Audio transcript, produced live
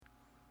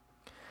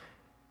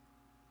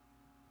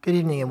Good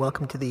evening and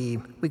welcome to the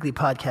weekly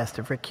podcast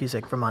of Rick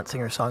Cusick, Vermont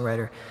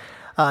singer-songwriter.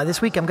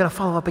 This week I'm going to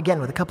follow up again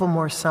with a couple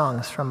more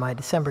songs from my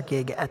December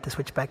gig at the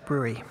Switchback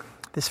Brewery.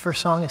 This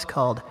first song is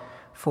called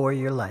For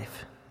Your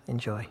Life.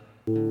 Enjoy.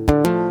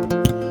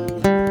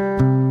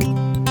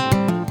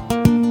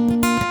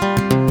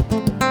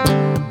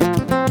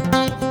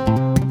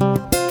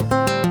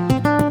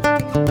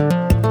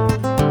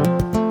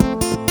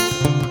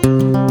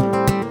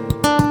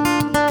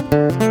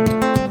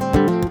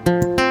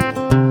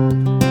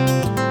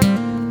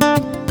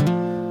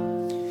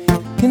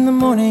 In the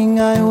morning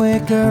I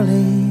wake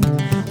early,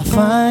 I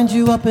find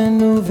you up and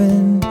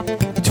moving,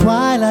 the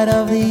twilight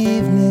of the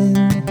evening,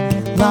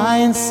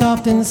 lying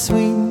soft and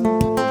sweet.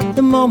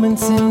 The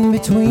moments in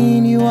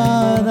between you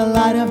are the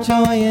light of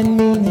joy and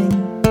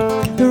meaning,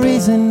 the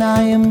reason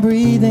I am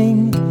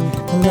breathing,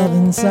 the love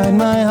inside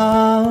my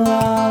heart.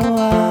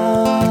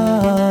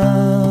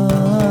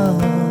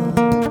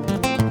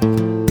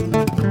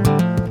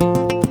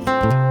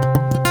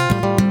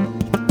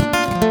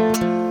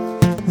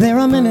 There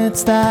are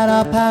minutes that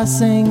are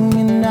passing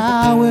and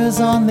hours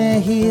on their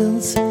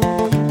heels,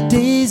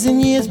 days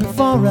and years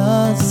before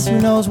us, who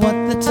knows what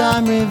the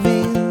time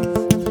reveals.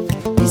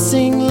 We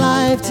sing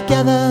life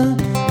together,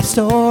 a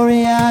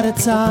story at a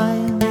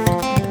time.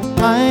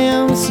 I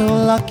am so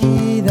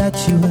lucky that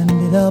you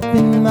ended up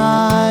in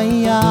my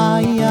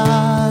eye,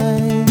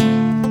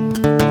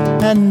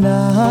 and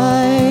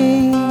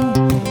I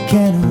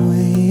can't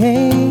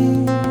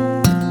wait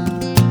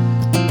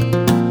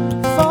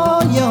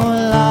for your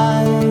life.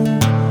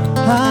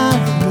 I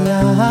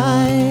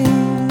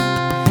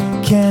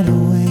can't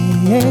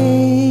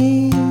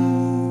wait.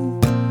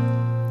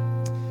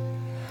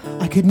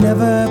 I could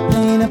never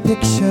paint a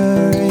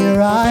picture.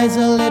 Your eyes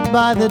are lit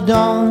by the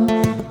dawn,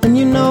 and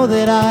you know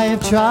that I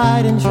have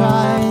tried and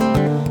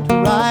tried to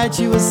write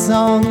you a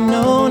song.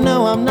 No,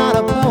 I'm not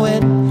a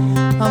poet.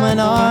 I'm an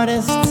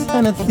artist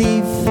and a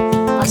thief.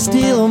 I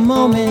steal a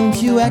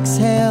moment, you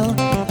exhale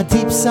a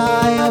deep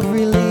sigh of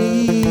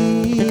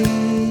relief,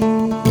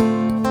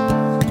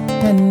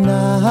 and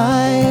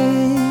I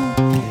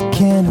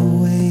can't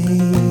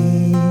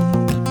wait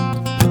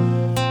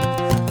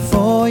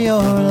for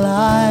your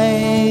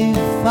life.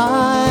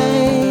 I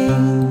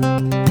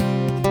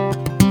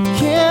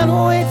can't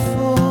wait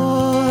for.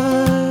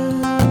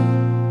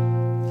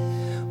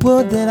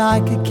 Would that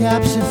I could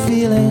capture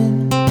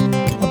feeling,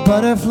 a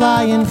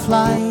butterfly in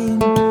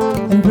flight,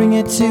 and bring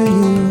it to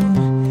you.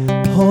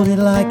 Hold it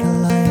like a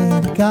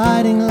light, a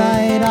guiding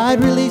light.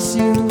 I'd release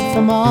you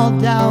from all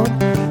doubt,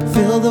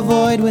 fill the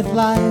void with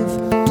life,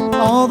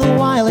 all the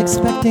while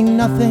expecting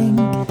nothing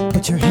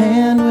but your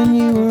hand when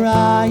you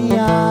rise.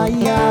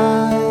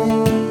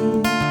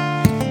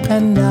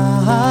 And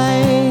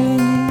I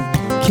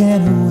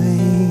can't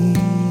wait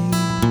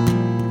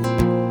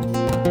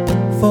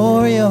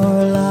for your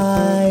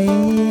life.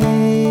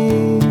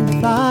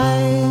 I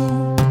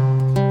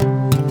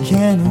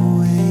can't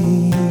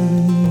wait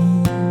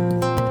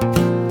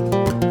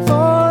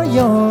for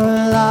your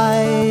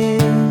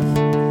life,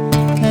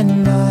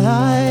 and I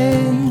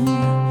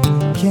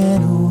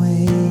can't wait.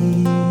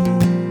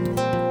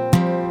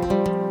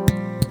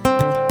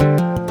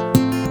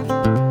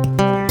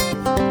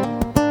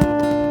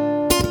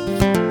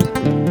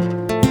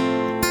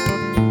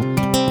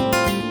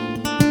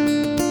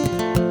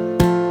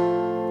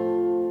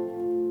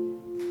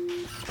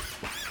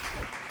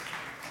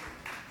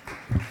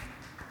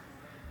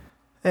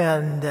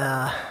 And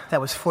that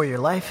was For Your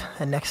Life.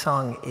 The next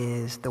song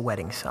is The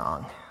Wedding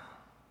Song.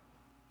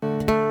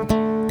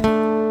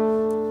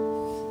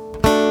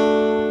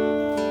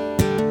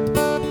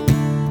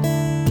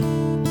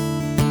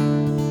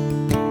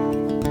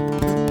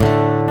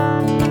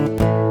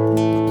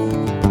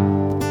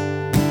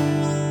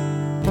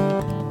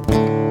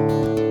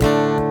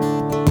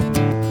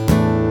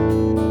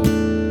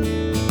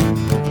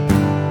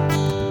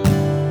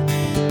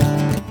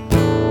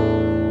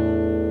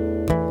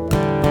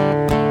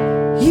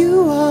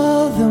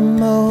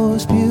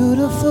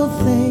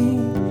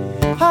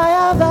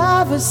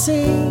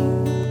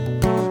 Seen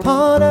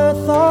on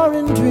earth or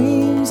in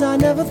dreams. I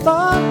never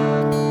thought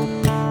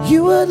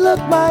you would look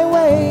my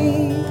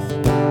way.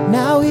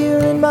 Now here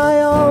in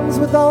my arms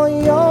with all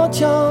your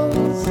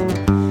charms,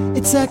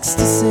 it's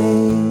ecstasy.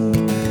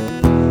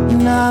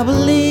 And I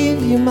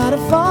believe you might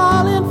have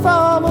fallen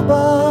from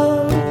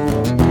above,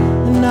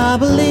 and I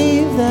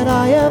believe that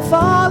I have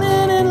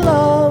fallen in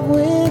love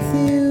with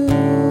you.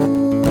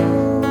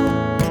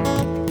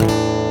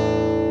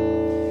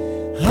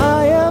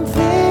 I am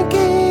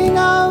thinking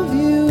of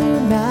you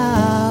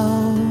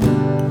now,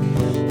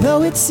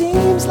 though it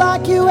seems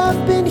like you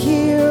have been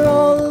here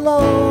all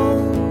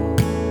along.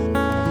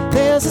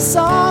 There's a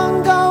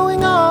song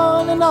going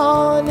on and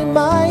on in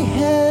my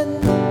head.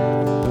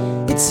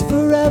 It's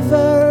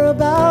forever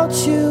about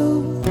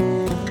you.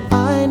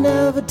 I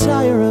never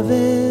tire of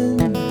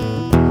it.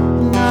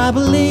 And I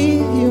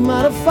believe you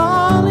might have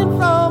fallen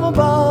from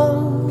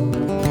above,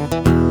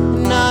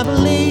 and I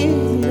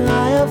believe that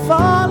I have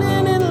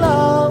fallen in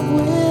love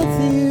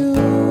with you.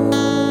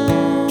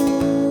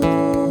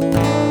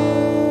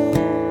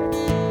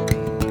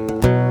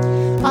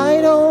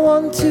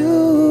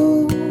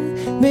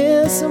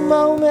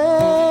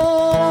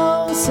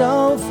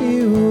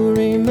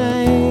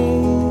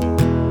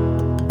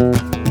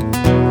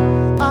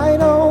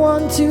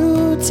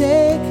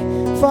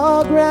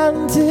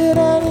 granted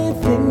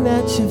anything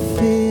that you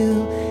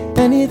feel,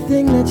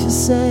 anything that you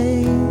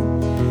say,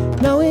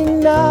 knowing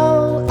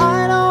now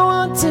I don't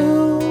want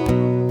to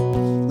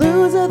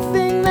lose a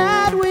thing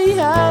that we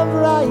have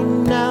right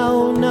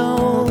now.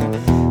 No,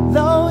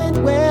 though it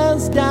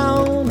wears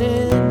down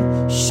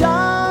and shines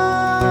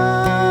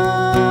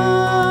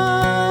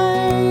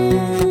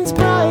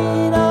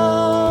brighter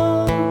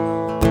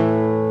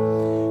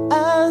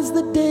as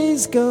the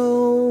days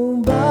go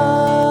by.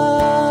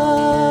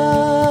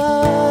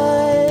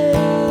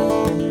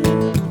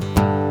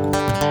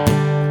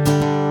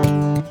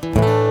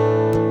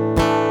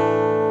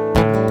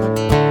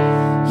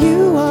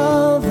 You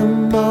are the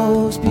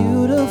most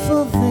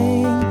beautiful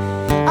thing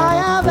I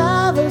have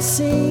ever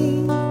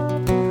seen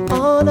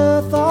on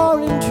earth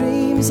or in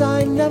dreams.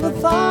 I never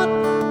thought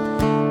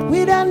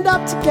we'd end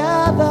up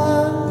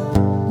together.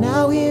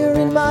 Now here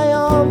in my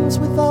arms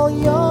with all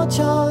your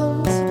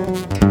charms,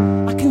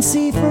 I can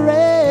see forever.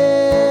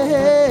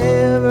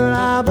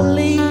 I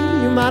believe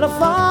you might have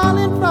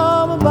fallen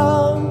from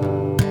above,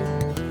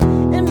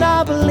 and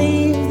I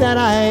believe that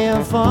I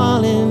am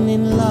falling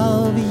in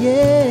love,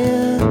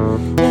 yeah.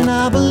 And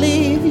I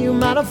believe you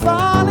might have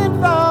fallen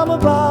from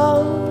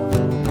above,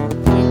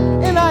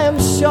 and I am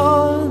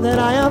sure that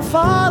I am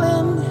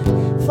falling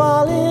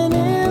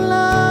in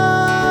love.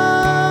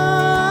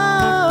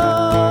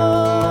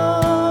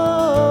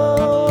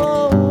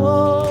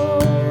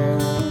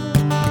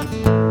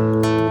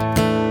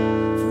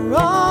 For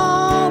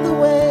all the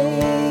way,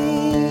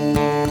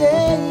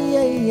 yeah,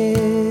 yeah, yeah.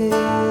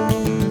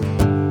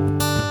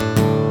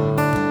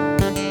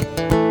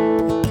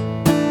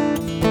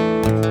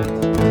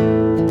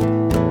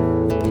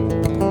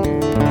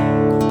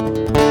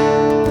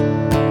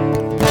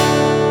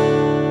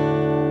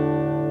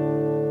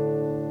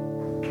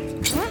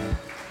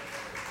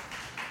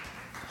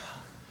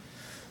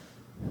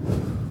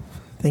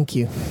 Thank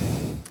you.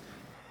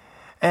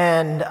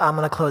 And I'm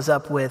going to close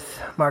up with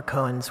Mark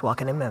Cohen's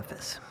Walking in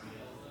Memphis.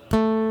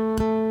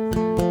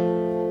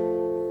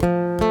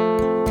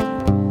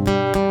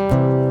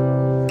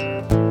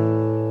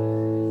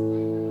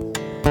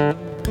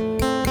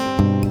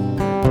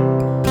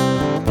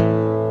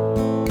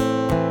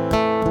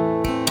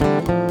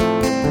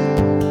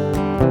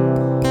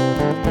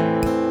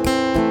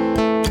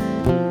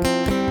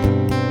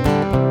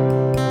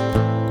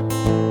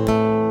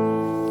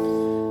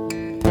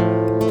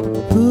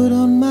 Put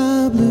on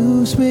my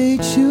blue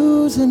suede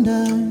shoes and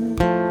I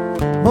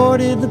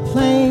boarded the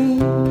plane.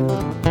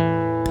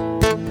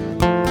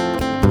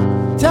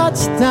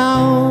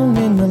 Touchdown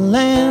in the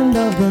land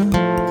of the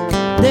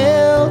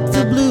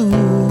Delta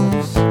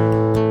Blues,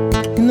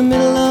 in the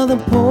middle of the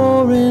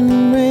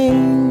pouring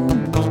rain.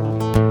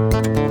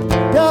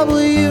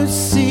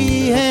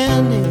 W.C.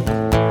 Handy,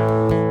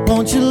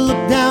 won't you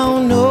look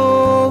down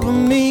over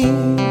me?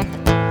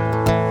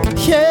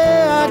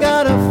 Yeah, I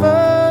got a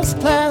first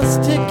class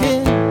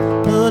ticket,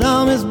 but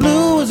I'm as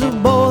blue as a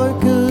boy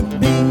could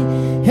be.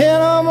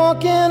 And I'm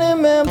walking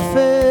in Memphis,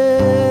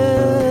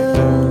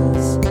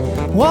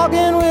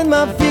 walking with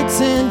my feet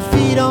 10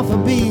 feet off a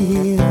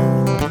beat.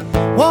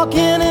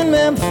 Walking in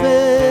Memphis,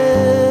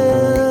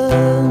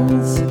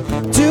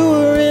 do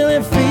I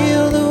really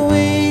feel the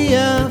way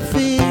I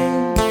feel?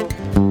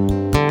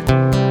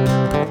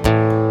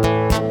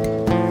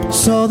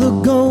 Saw the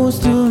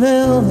ghost of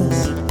Elvis,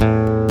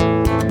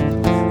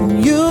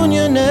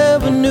 Union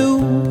Avenue,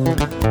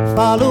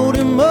 followed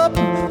him up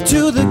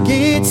to the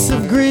gates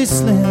of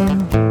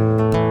Graceland,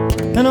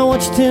 and I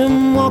watched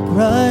him walk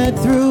right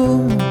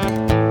through.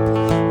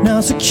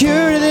 Now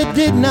security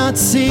did not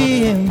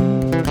see him,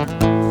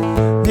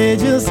 they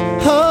just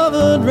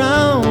hovered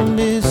round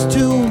his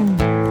tomb.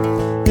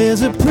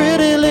 There's a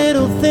pretty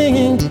little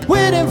thing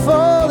waiting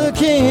for the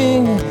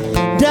king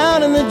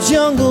down in the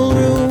jungle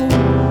room.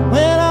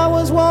 When I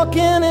was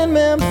walking in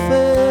Memphis,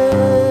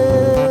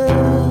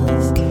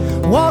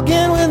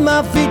 walking with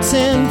my feet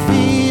 10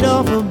 feet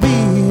off a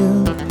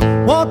beam.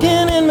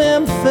 Walking in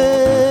Memphis,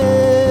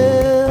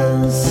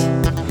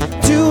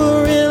 do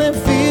I really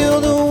feel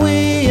the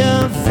way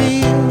I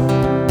feel?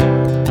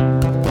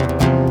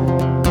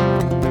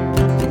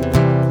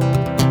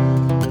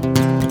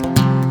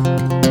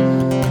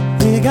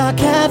 They got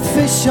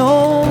catfish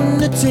on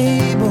the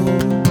table,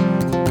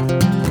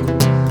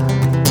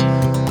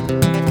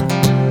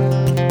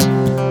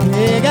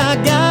 they got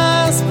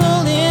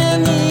gospel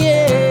in the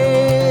air.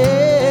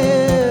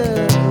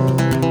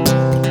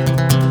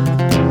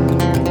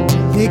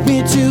 Take me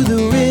to the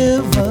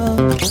river,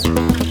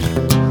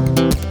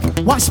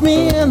 wash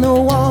me in the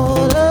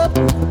water.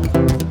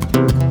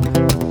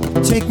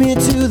 Take me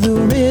to the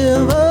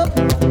river,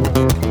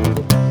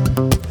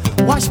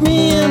 wash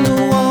me in the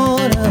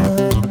water.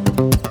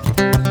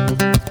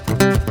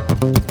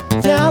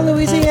 Down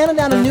Louisiana,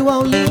 down to New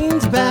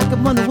Orleans, back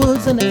up on the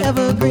woods and the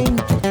evergreen.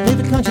 Live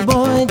a country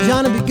boy,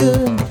 Johnny be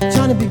good,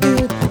 Johnny be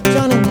good,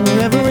 Johnny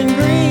forever in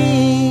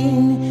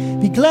green.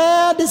 Be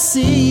glad to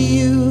see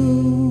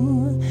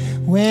you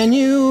when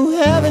you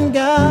haven't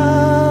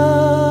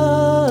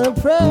got a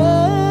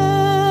prayer.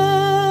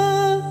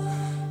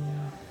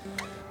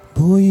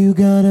 Boy, you you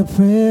got a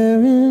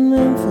prayer in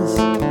Memphis?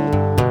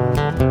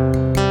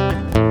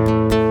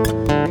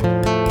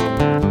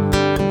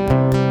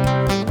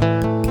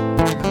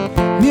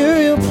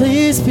 Muriel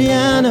plays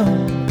piano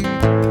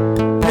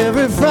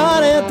every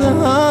Friday at the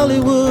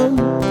Hollywood,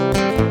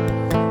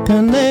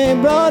 and they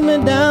brought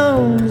me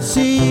down to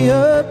see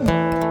her,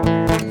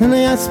 and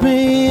they asked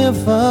me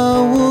if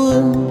I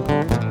would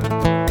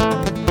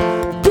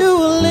do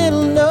a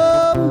little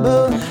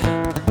number,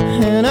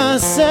 and I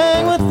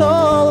sang with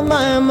all of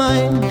my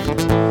mind.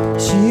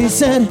 She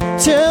said,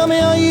 tell me,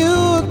 are you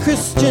a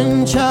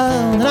Christian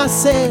child? And I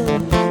said,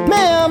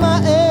 ma'am,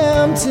 I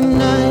am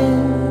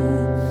tonight.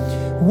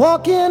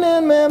 Walking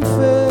in Memphis,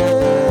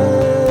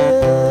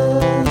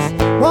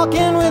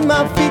 walking with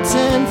my feet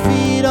 10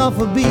 feet off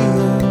a beat.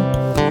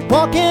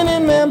 Walking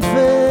in Memphis,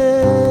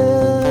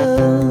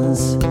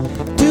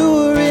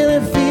 do I really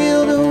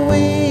feel the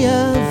way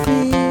I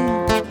feel?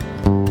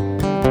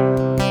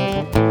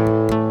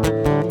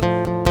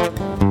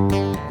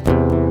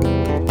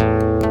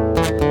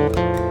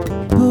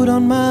 Put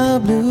on my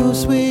blue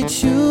suede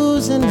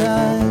shoes and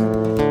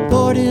I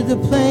boarded the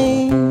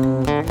plane.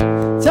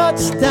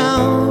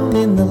 Touchdown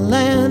in the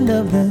land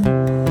of the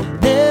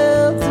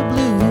Delta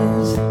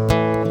Blues,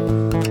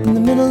 in the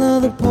middle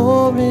of the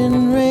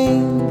pouring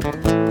rain,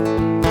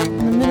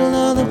 in the middle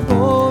of the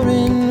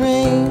pouring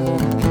rain,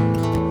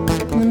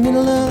 in the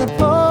middle of the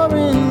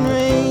pouring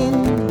rain,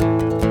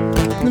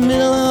 in the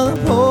middle of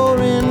the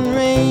pouring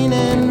rain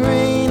and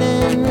rain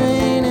and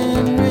rain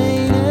and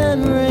rain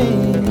and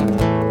rain.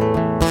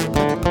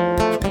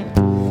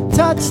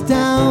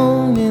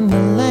 Touchdown in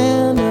the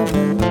land of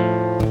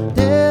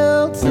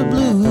the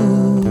Blues,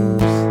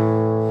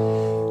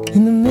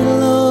 in the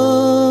middle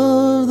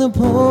of the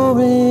pouring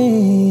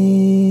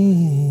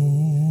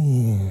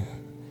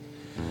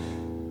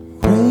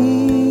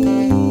rain.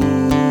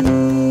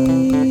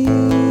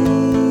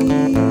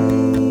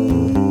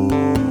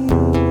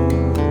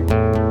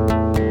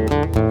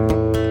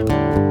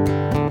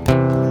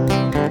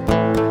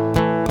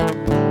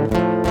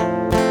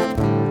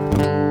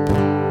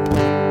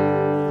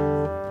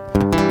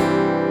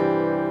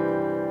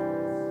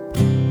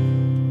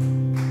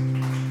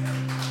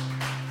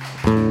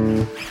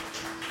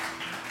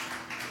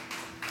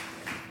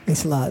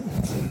 Thanks a lot.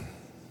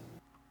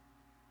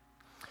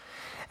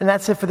 And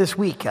that's it for this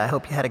week. I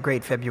hope you had a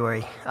great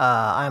February.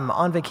 I'm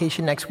on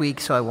vacation next week,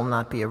 so I will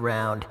not be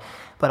around,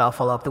 but I'll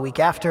follow up the week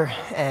after,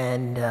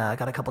 and I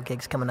got a couple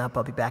gigs coming up.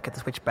 I'll be back at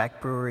the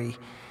Switchback Brewery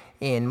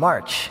in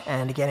March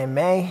and again in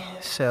May,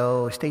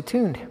 so stay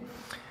tuned.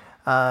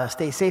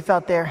 Stay safe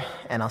out there,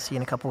 and I'll see you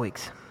in a couple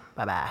weeks.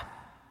 Bye-bye.